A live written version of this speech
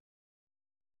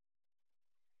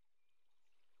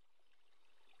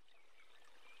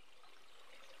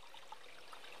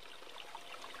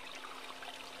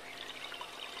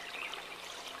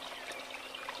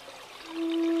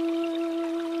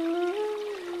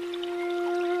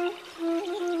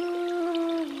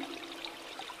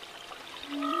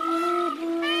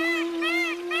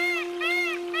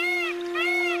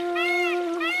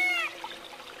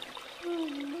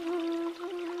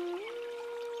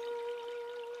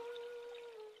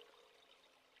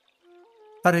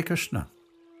Hare Krishna.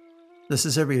 This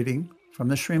is a reading from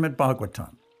the Srimad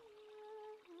Bhagavatam,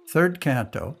 3rd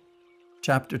Canto,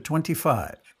 Chapter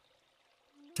 25,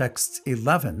 texts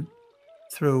 11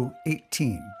 through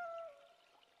 18.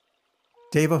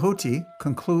 Devahuti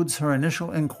concludes her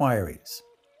initial inquiries,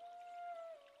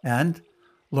 and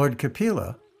Lord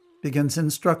Kapila begins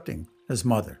instructing his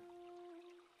mother.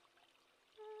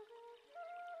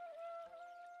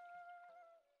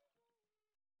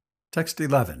 Text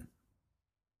 11.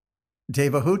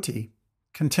 Devahuti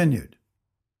continued.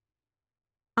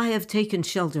 I have taken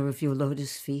shelter of your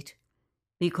lotus feet,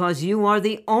 because you are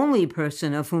the only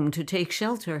person of whom to take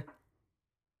shelter.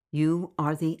 You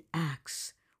are the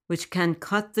axe which can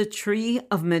cut the tree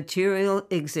of material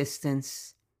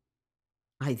existence.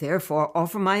 I therefore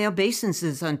offer my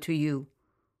obeisances unto you,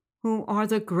 who are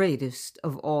the greatest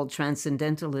of all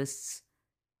transcendentalists,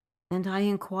 and I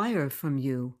inquire from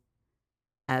you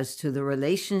as to the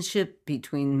relationship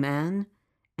between man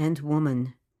and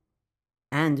woman,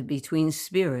 and between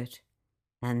spirit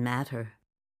and matter.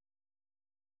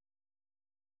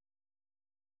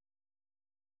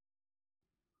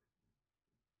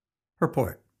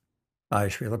 Purport by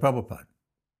Srila Prabhupada.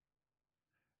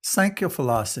 Sankhya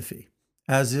philosophy,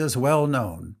 as is well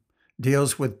known,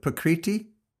 deals with Prakriti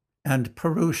and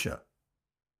Purusha.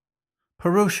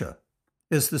 Purusha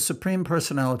is the Supreme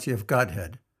Personality of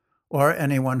Godhead, or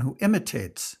anyone who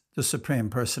imitates the Supreme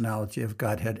Personality of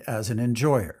Godhead as an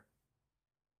enjoyer.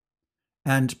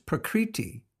 And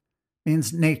Prakriti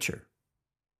means nature.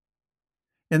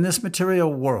 In this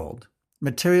material world,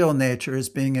 material nature is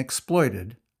being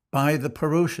exploited by the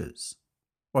Purushas,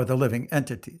 or the living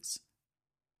entities.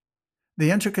 The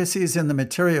intricacies in the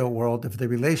material world of the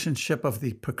relationship of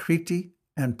the Prakriti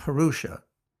and Purusha,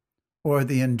 or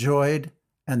the enjoyed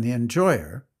and the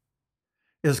enjoyer,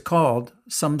 is called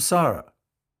samsara,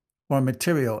 or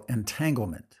material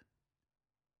entanglement.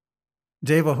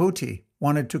 Devahuti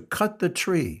wanted to cut the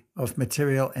tree of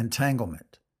material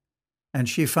entanglement, and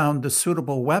she found the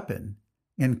suitable weapon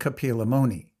in Kapila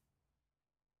Muni.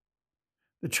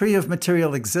 The tree of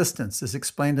material existence is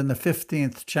explained in the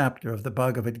 15th chapter of the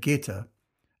Bhagavad Gita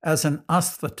as an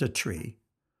asthata tree,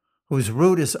 whose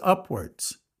root is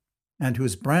upwards and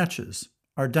whose branches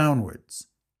are downwards.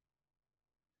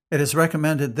 It is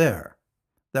recommended there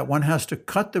that one has to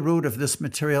cut the root of this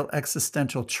material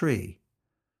existential tree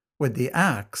with the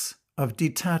axe of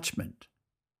detachment.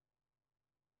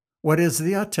 What is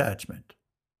the attachment?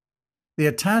 The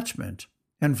attachment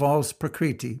involves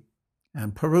Prakriti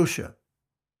and Purusha.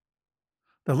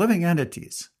 The living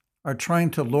entities are trying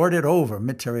to lord it over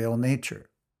material nature.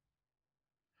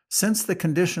 Since the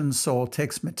conditioned soul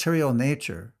takes material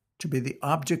nature to be the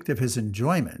object of his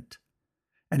enjoyment,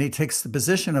 and he takes the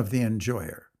position of the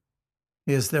enjoyer,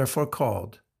 he is therefore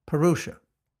called Purusha.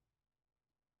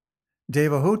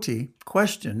 Devahuti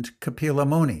questioned Kapila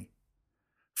Muni,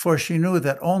 for she knew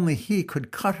that only he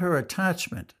could cut her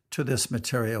attachment to this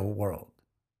material world.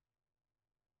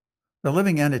 The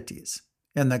living entities,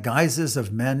 in the guises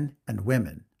of men and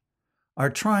women, are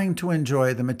trying to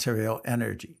enjoy the material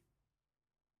energy.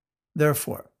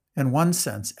 Therefore, in one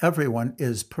sense, everyone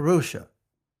is Purusha,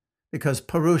 because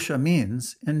Purusha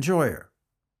means enjoyer,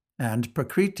 and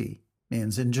Prakriti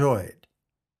means enjoyed.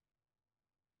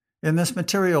 In this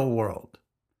material world,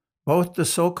 both the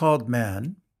so-called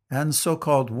man and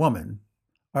so-called woman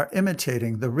are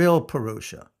imitating the real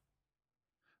Purusha.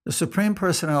 The Supreme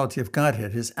Personality of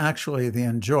Godhead is actually the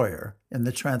enjoyer in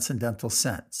the transcendental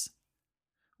sense,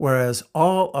 whereas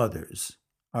all others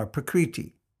are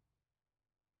Prakriti.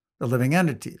 The living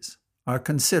entities are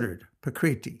considered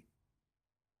Prakriti.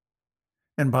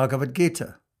 In Bhagavad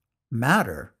Gita,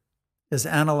 matter is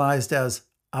analyzed as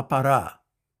apara,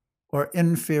 or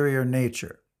inferior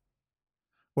nature,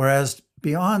 whereas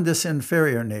beyond this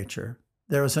inferior nature,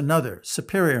 there is another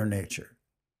superior nature,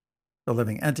 the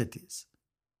living entities.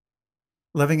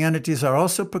 Living entities are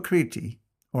also Prakriti,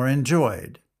 or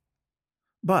enjoyed,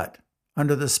 but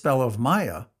under the spell of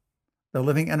Maya, the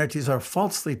living entities are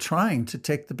falsely trying to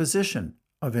take the position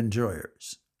of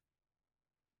enjoyers.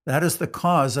 That is the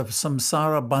cause of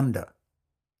samsara bandha,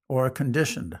 or a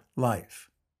conditioned life.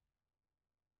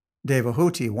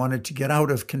 Devahuti wanted to get out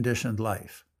of conditioned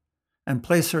life and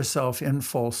place herself in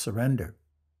full surrender.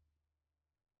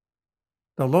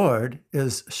 The Lord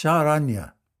is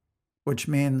Sharanya, which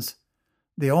means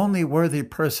the only worthy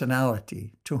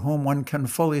personality to whom one can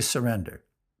fully surrender,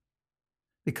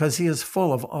 because he is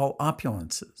full of all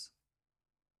opulences.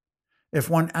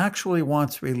 If one actually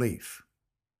wants relief,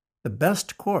 the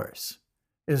best course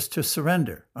is to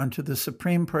surrender unto the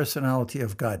Supreme Personality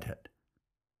of Godhead.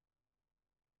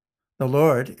 The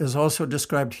Lord is also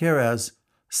described here as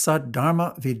Sad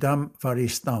Dharma Vidam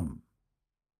Varistam.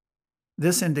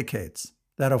 This indicates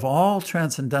that of all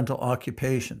transcendental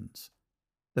occupations,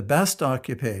 the best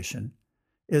occupation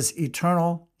is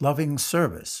eternal loving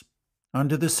service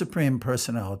under the Supreme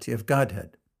Personality of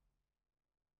Godhead.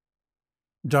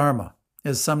 Dharma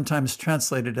is sometimes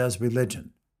translated as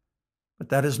religion, but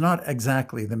that is not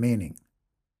exactly the meaning.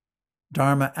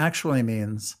 Dharma actually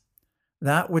means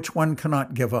that which one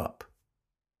cannot give up,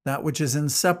 that which is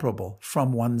inseparable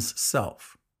from one's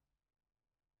self.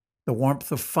 The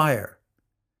warmth of fire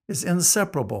is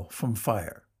inseparable from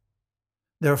fire.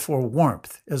 Therefore,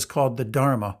 warmth is called the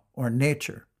dharma or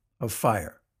nature of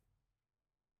fire.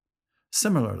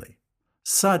 Similarly,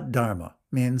 Sad Dharma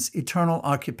means eternal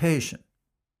occupation.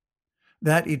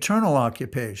 That eternal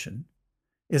occupation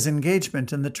is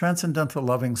engagement in the transcendental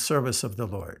loving service of the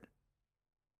Lord.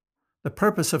 The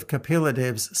purpose of Kapila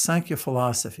Dev's Sankhya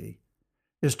philosophy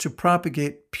is to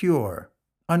propagate pure,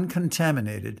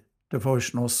 uncontaminated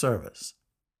devotional service.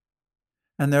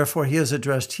 And therefore he is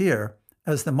addressed here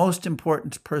as the most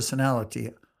important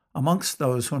personality amongst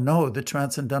those who know the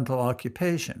transcendental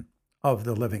occupation of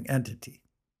the living entity.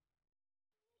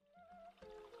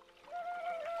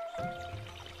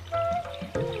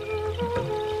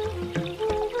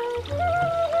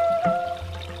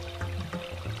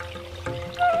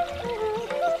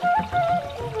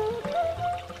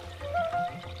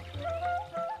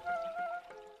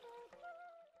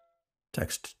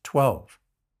 Text 12.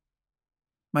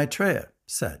 Maitreya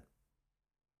said,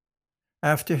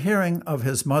 after hearing of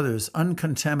his mother's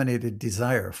uncontaminated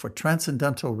desire for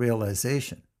transcendental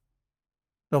realization,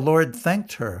 the Lord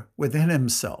thanked her within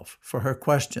himself for her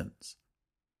questions,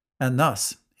 and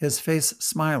thus, his face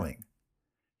smiling,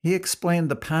 he explained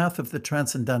the path of the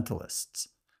transcendentalists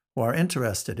who are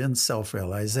interested in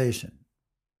self-realization.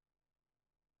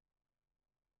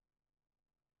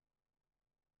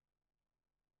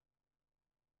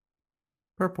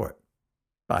 Purport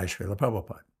by Srila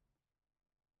Prabhupada.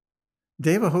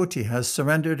 Devahuti has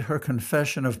surrendered her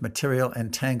confession of material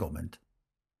entanglement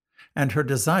and her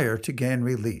desire to gain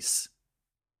release.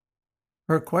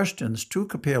 Her questions to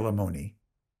Kapila Muni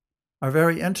are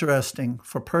very interesting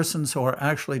for persons who are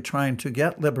actually trying to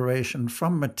get liberation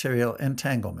from material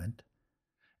entanglement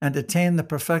and attain the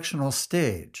perfectional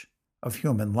stage of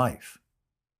human life.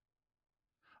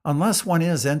 Unless one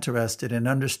is interested in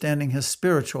understanding his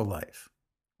spiritual life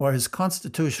or his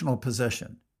constitutional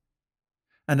position,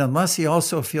 and unless he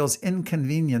also feels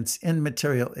inconvenience in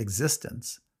material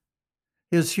existence,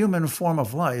 his human form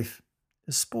of life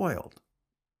is spoiled.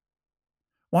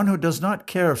 One who does not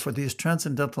care for these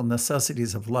transcendental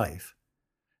necessities of life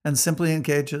and simply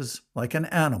engages, like an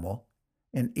animal,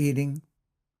 in eating,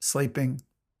 sleeping,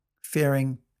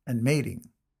 fearing, and mating,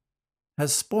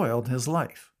 has spoiled his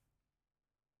life.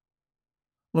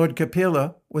 Lord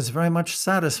Kapila was very much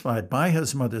satisfied by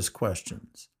his mother's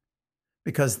questions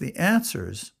because the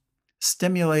answers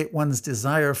stimulate one's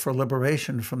desire for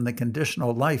liberation from the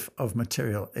conditional life of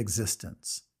material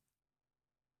existence.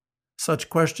 Such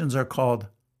questions are called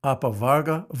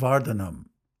apavarga vardhanam.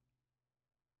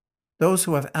 Those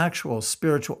who have actual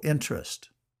spiritual interest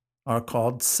are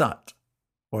called sat,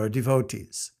 or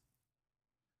devotees.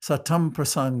 Satam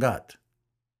prasangat.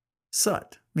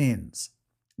 Sat means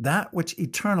that which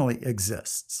eternally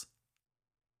exists,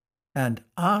 and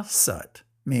asat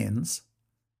means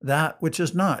that which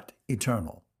is not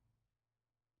eternal.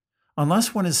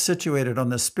 Unless one is situated on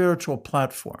the spiritual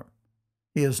platform,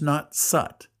 he is not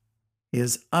sat, he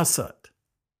is asat.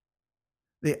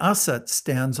 The asat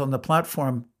stands on the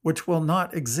platform which will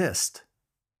not exist.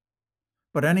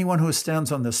 But anyone who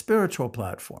stands on the spiritual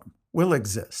platform will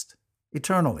exist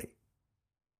eternally.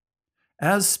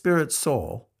 As spirit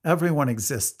soul, everyone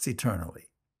exists eternally.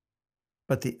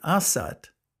 But the asat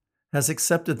has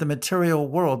accepted the material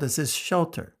world as his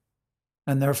shelter,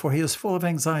 and therefore he is full of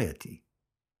anxiety.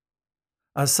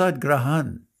 Asad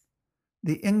grahan,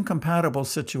 the incompatible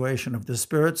situation of the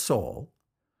spirit soul,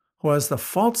 who has the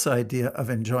false idea of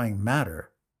enjoying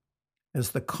matter,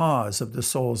 is the cause of the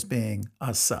soul's being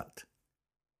asat.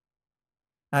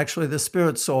 Actually, the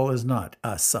spirit soul is not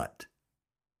asat.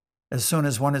 As soon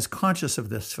as one is conscious of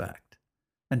this fact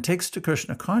and takes to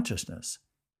Krishna consciousness,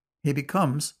 he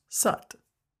becomes sat.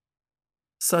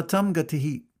 Satam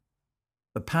gatihi,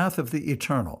 the path of the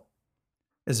eternal,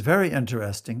 is very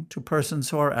interesting to persons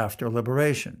who are after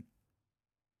liberation.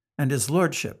 And his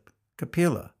lordship,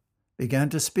 Kapila, began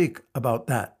to speak about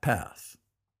that path.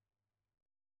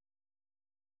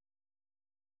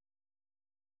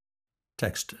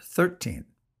 Text 13.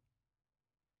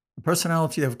 The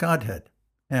personality of Godhead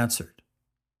answered,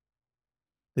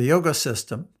 the yoga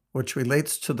system, which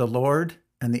relates to the Lord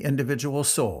and the individual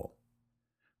soul,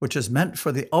 which is meant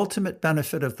for the ultimate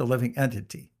benefit of the living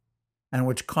entity, and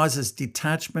which causes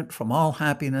detachment from all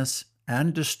happiness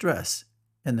and distress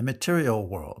in the material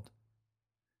world,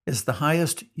 is the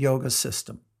highest yoga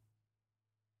system.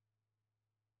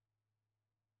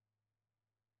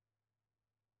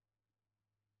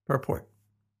 Purport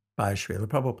by Srila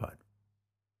Prabhupada.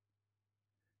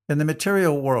 In the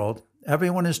material world,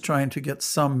 everyone is trying to get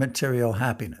some material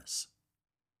happiness.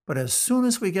 But as soon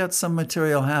as we get some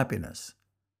material happiness,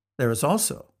 there is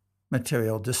also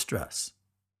material distress.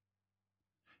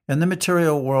 In the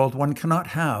material world, one cannot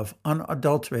have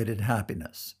unadulterated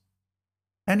happiness.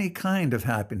 Any kind of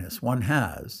happiness one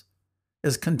has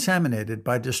is contaminated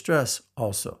by distress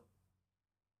also.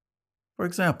 For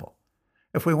example,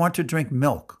 if we want to drink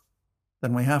milk,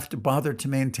 then we have to bother to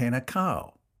maintain a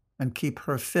cow and keep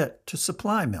her fit to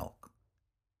supply milk.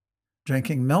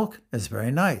 Drinking milk is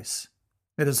very nice.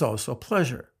 It is also a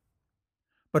pleasure.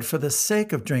 But for the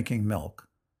sake of drinking milk,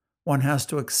 one has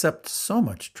to accept so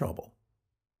much trouble.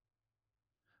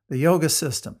 The yoga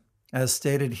system, as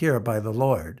stated here by the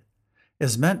Lord,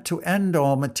 is meant to end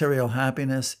all material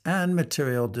happiness and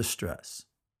material distress.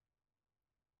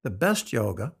 The best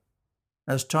yoga,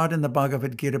 as taught in the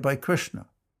Bhagavad Gita by Krishna,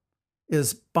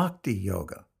 is Bhakti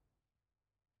Yoga.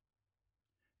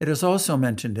 It is also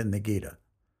mentioned in the Gita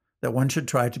that one should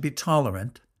try to be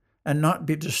tolerant and not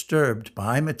be disturbed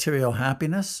by material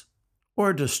happiness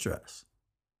or distress.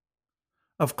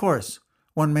 Of course,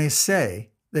 one may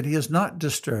say that he is not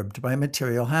disturbed by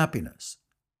material happiness,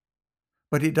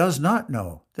 but he does not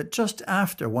know that just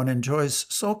after one enjoys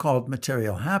so-called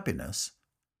material happiness,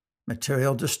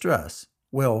 material distress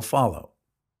will follow.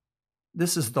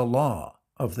 This is the law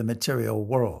of the material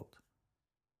world.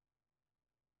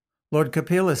 Lord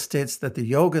Kapila states that the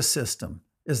yoga system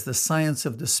is the science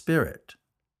of the spirit.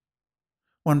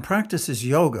 One practices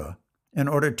yoga in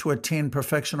order to attain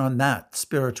perfection on that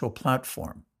spiritual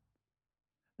platform.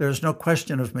 There is no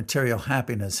question of material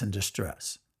happiness and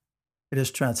distress. It is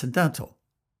transcendental.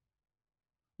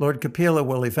 Lord Kapila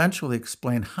will eventually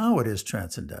explain how it is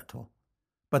transcendental,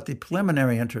 but the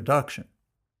preliminary introduction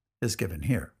is given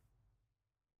here.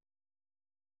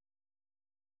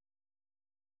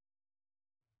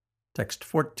 Text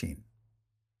 14.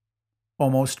 O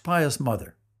most pious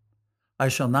Mother, I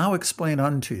shall now explain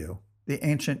unto you the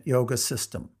ancient yoga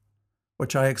system,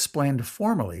 which I explained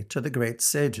formerly to the great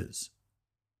sages.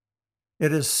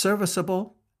 It is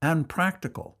serviceable and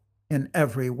practical in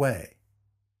every way.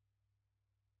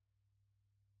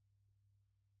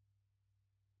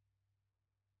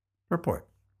 Purport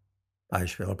by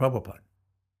Srila Prabhupada.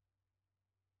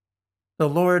 The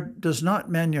Lord does not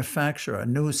manufacture a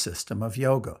new system of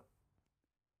yoga.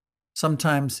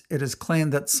 Sometimes it is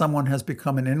claimed that someone has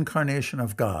become an incarnation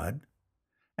of God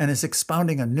and is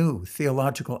expounding a new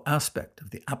theological aspect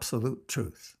of the absolute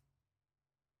truth.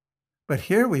 But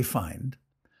here we find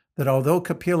that although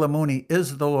Kapila Muni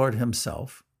is the Lord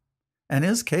himself and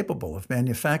is capable of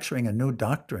manufacturing a new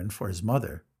doctrine for his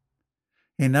mother,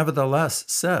 he nevertheless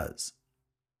says,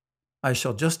 I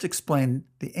shall just explain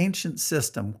the ancient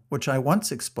system which I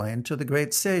once explained to the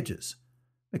great sages,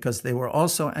 because they were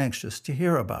also anxious to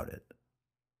hear about it.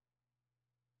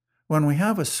 When we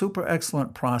have a super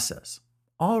excellent process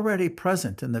already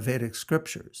present in the Vedic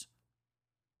scriptures,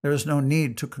 there is no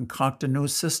need to concoct a new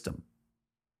system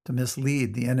to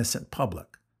mislead the innocent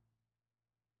public.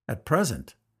 At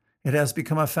present, it has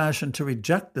become a fashion to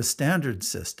reject the standard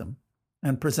system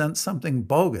and present something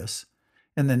bogus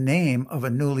in the name of a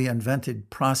newly invented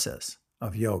process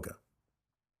of yoga.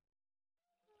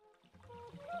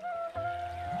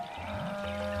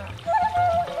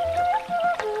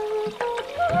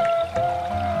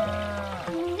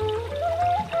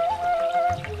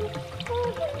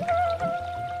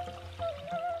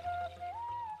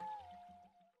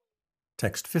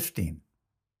 Text 15.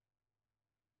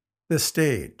 The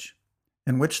stage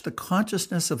in which the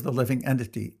consciousness of the living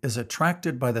entity is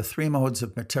attracted by the three modes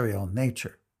of material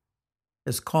nature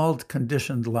is called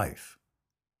conditioned life.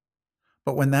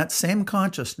 But when that same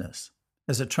consciousness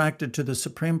is attracted to the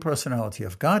Supreme Personality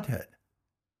of Godhead,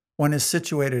 one is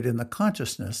situated in the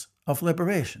consciousness of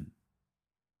liberation.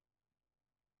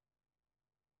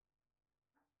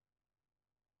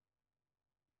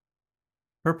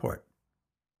 Purport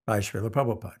by Srila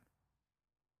Prabhupada.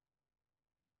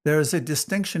 There is a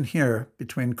distinction here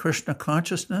between Krishna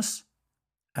consciousness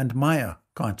and Maya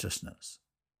consciousness.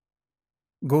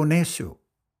 Gunesu,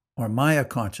 or Maya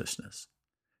consciousness,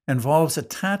 involves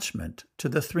attachment to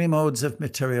the three modes of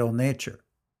material nature,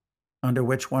 under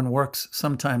which one works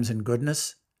sometimes in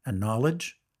goodness and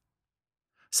knowledge,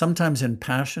 sometimes in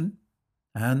passion,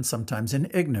 and sometimes in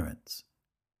ignorance.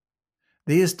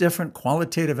 These different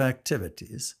qualitative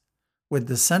activities, with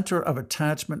the center of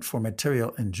attachment for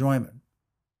material enjoyment,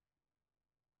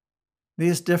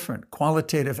 these different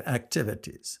qualitative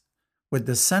activities, with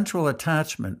the central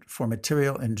attachment for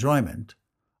material enjoyment,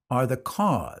 are the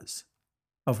cause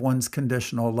of one's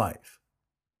conditional life.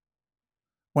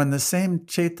 When the same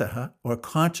Chaitanya, or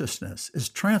consciousness, is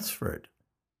transferred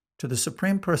to the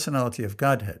Supreme Personality of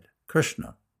Godhead,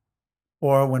 Krishna,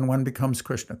 or when one becomes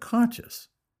Krishna conscious,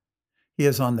 he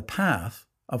is on the path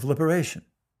of liberation.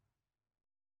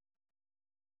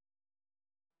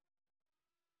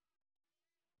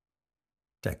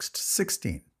 Text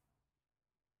 16.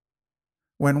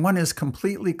 When one is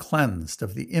completely cleansed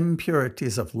of the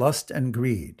impurities of lust and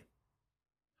greed,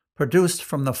 produced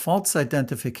from the false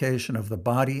identification of the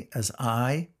body as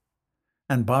I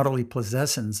and bodily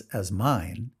possessions as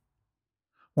mine,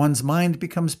 one's mind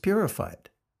becomes purified.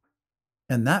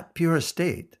 In that pure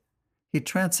state, he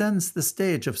transcends the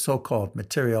stage of so-called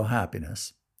material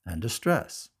happiness and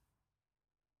distress.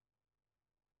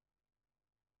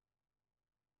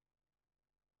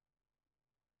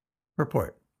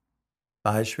 Purport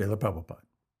by Srila Prabhupada.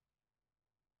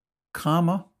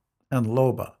 Kama and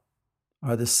Lobha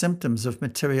are the symptoms of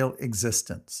material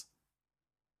existence.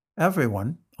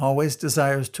 Everyone always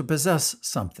desires to possess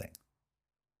something.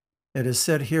 It is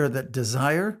said here that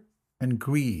desire and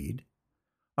greed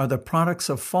are the products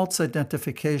of false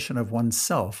identification of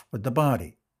oneself with the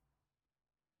body.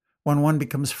 When one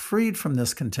becomes freed from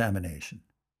this contamination,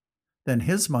 then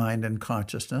his mind and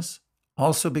consciousness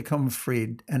also become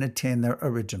freed and attain their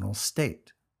original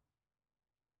state.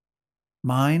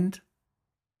 Mind,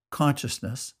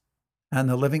 consciousness, and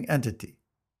the living entity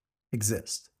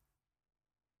exist.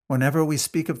 Whenever we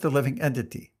speak of the living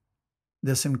entity,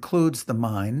 this includes the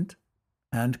mind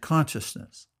and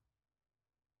consciousness.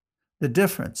 The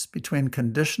difference between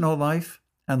conditional life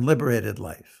and liberated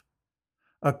life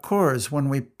occurs when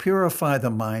we purify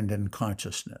the mind and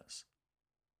consciousness.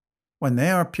 When they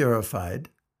are purified,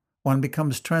 one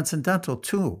becomes transcendental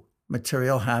to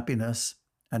material happiness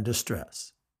and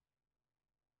distress.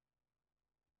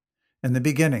 In the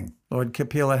beginning, Lord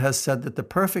Kapila has said that the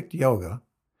perfect yoga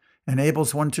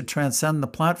enables one to transcend the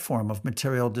platform of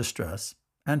material distress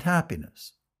and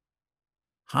happiness.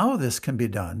 How this can be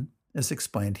done is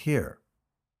explained here.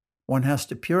 One has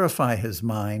to purify his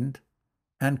mind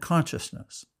and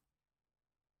consciousness.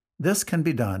 This can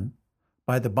be done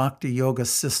by the Bhakti Yoga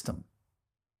system.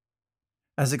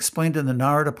 As explained in the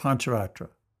Narada Pancharatra,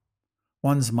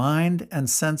 one's mind and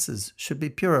senses should be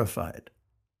purified.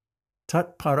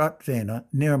 Tat paratvena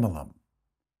nirmalam.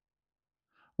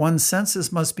 One's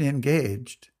senses must be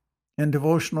engaged in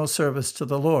devotional service to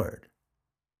the Lord.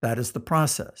 That is the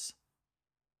process.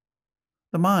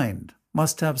 The mind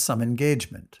must have some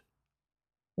engagement.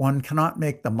 One cannot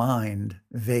make the mind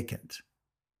vacant.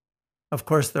 Of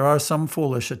course, there are some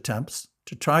foolish attempts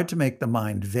to try to make the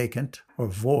mind vacant or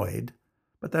void,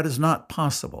 but that is not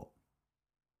possible.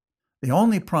 The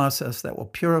only process that will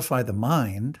purify the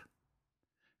mind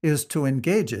is to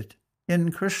engage it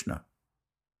in Krishna.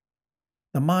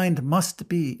 The mind must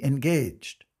be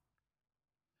engaged.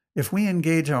 If we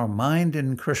engage our mind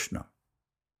in Krishna,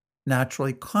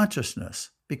 naturally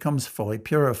consciousness becomes fully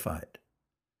purified,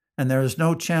 and there is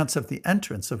no chance of the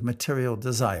entrance of material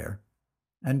desire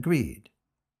and greed.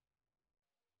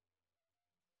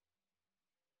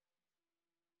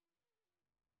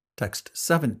 Text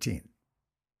 17.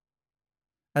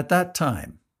 At that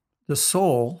time, the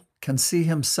soul can see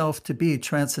himself to be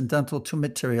transcendental to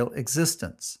material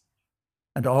existence,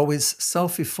 and always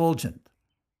self-effulgent,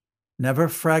 never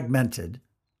fragmented,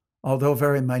 although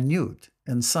very minute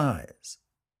in size.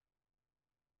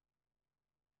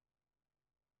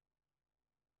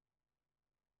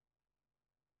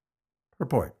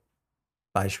 Report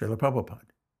by Srila Prabhupada.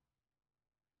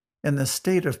 In the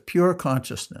state of pure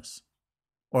consciousness,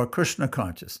 or Krishna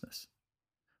consciousness,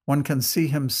 one can see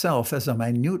himself as a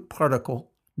minute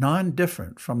particle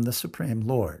non-different from the Supreme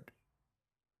Lord.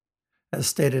 As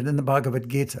stated in the Bhagavad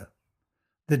Gita,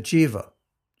 the jiva,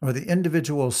 or the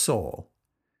individual soul,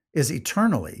 is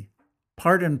eternally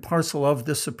part and parcel of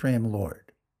the Supreme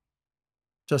Lord.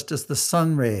 Just as the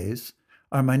sun rays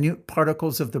are minute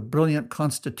particles of the brilliant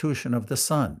constitution of the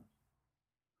sun,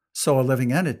 so a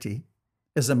living entity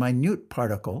is a minute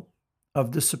particle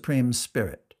of the Supreme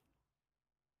Spirit.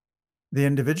 The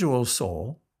individual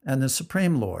soul and the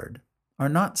Supreme Lord are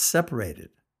not separated,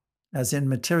 as in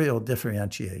material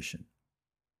differentiation.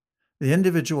 The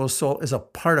individual soul is a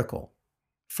particle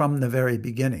from the very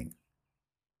beginning.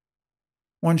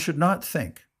 One should not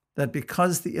think that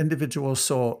because the individual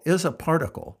soul is a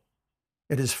particle,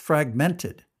 it is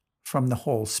fragmented from the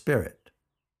whole spirit.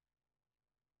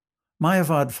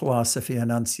 Mayavad philosophy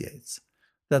enunciates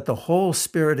that the whole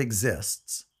spirit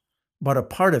exists, but a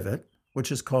part of it,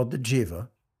 which is called the jiva,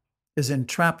 is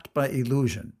entrapped by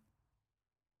illusion.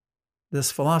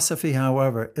 This philosophy,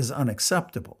 however, is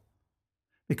unacceptable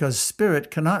because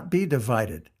spirit cannot be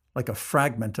divided like a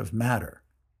fragment of matter.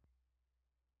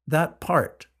 That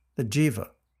part, the jiva,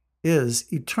 is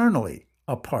eternally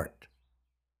a part.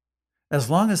 As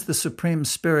long as the Supreme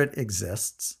Spirit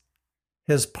exists,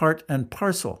 his part and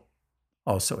parcel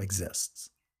also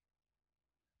exists.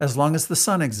 As long as the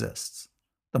sun exists,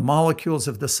 the molecules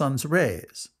of the sun's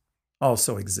rays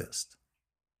also exist.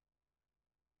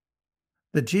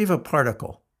 The jiva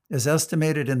particle is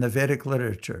estimated in the Vedic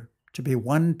literature to be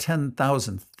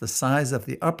 1/10,000th the size of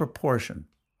the upper portion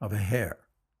of a hair.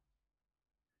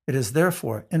 It is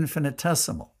therefore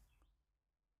infinitesimal.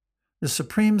 The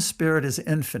Supreme Spirit is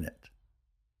infinite,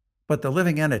 but the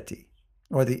living entity,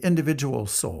 or the individual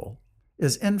soul,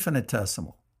 is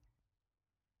infinitesimal,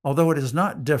 although it is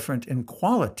not different in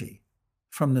quality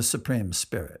from the Supreme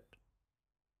Spirit.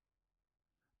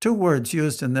 Two words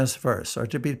used in this verse are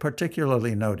to be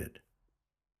particularly noted.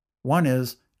 One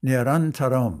is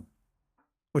nirantaram,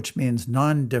 which means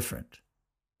non-different,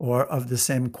 or of the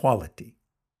same quality.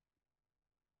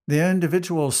 The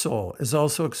individual soul is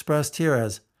also expressed here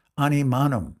as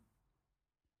animanam.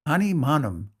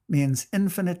 Animanam means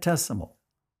infinitesimal.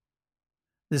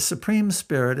 The Supreme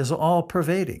Spirit is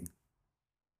all-pervading,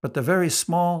 but the very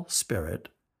small spirit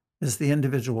is the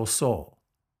individual soul.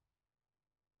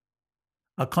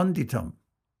 Akonditam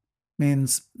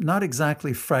means not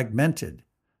exactly fragmented,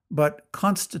 but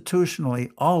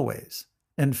constitutionally always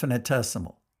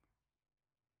infinitesimal.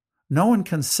 No one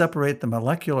can separate the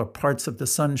molecular parts of the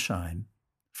sunshine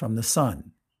from the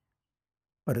sun,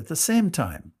 but at the same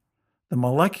time, the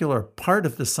molecular part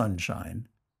of the sunshine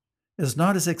is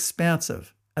not as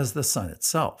expansive as the sun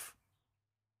itself.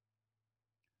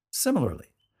 Similarly,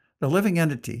 the living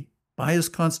entity, by his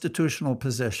constitutional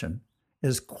position,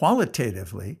 is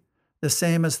qualitatively the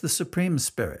same as the Supreme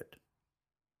Spirit,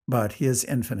 but he is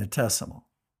infinitesimal.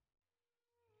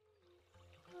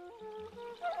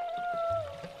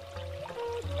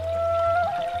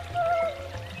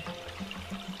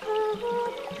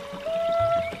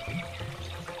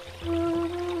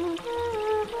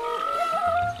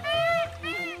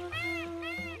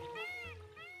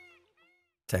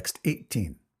 Text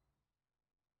 18.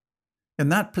 In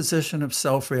that position of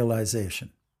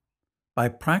self-realization, by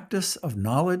practice of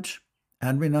knowledge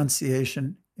and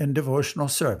renunciation in devotional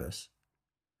service,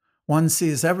 one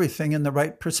sees everything in the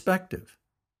right perspective.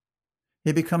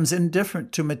 He becomes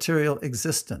indifferent to material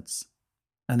existence,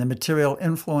 and the material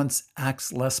influence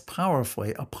acts less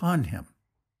powerfully upon him.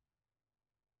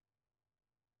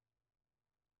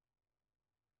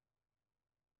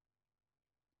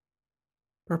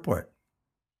 Purport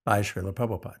by Srila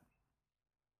Prabhupada.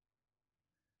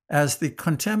 As the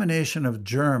contamination of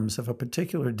germs of a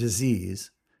particular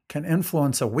disease can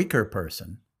influence a weaker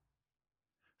person,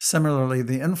 similarly,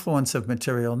 the influence of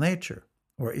material nature,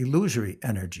 or illusory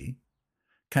energy,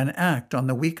 can act on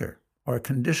the weaker or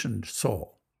conditioned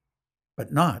soul,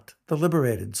 but not the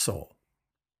liberated soul.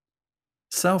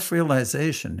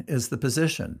 Self-realization is the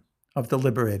position of the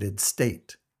liberated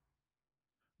state.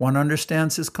 One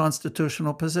understands his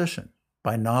constitutional position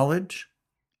by knowledge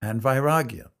and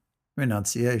vairagya,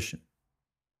 renunciation.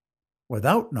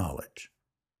 Without knowledge,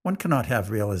 one cannot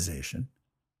have realization.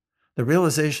 The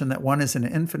realization that one is an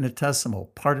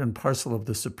infinitesimal part and parcel of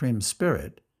the Supreme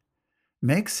Spirit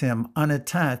makes him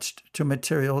unattached to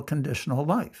material conditional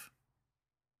life.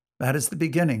 That is the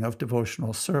beginning of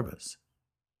devotional service.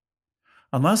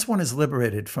 Unless one is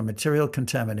liberated from material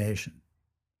contamination,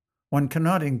 one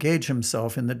cannot engage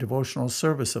himself in the devotional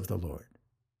service of the Lord.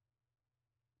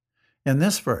 In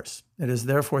this verse, it is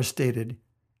therefore stated,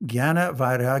 Jnana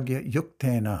Vairagya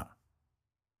Yuktena.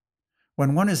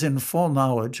 When one is in full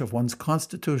knowledge of one's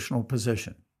constitutional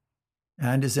position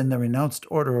and is in the renounced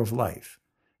order of life,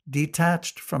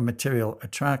 detached from material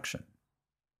attraction,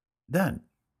 then,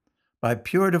 by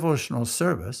pure devotional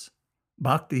service,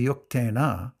 Bhakti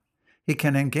Yuktena, he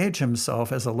can engage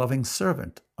himself as a loving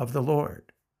servant of the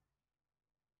Lord.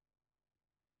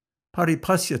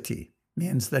 Paripasyati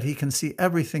means that he can see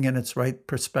everything in its right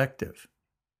perspective.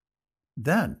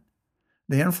 Then,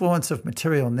 the influence of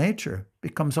material nature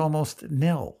becomes almost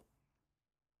nil.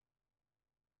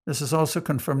 This is also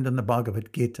confirmed in the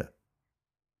Bhagavad Gita.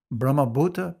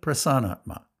 Brahmabhuta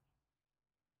prasanatma.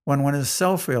 When one is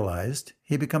self-realized,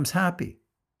 he becomes happy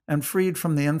and freed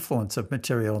from the influence of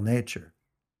material nature.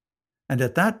 And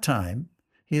at that time,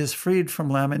 he is freed from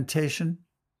lamentation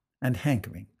and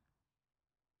hankering.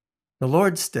 The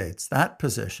Lord states that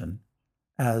position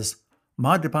as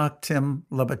madbhaktim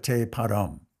labate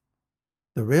param,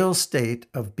 the real state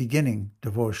of beginning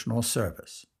devotional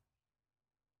service.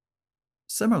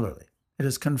 Similarly, it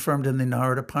is confirmed in the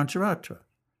Narada Pancharatra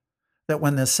that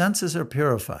when the senses are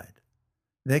purified,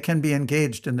 they can be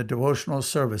engaged in the devotional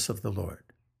service of the Lord.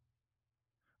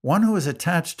 One who is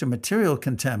attached to material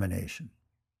contamination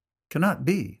cannot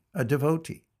be a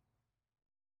devotee.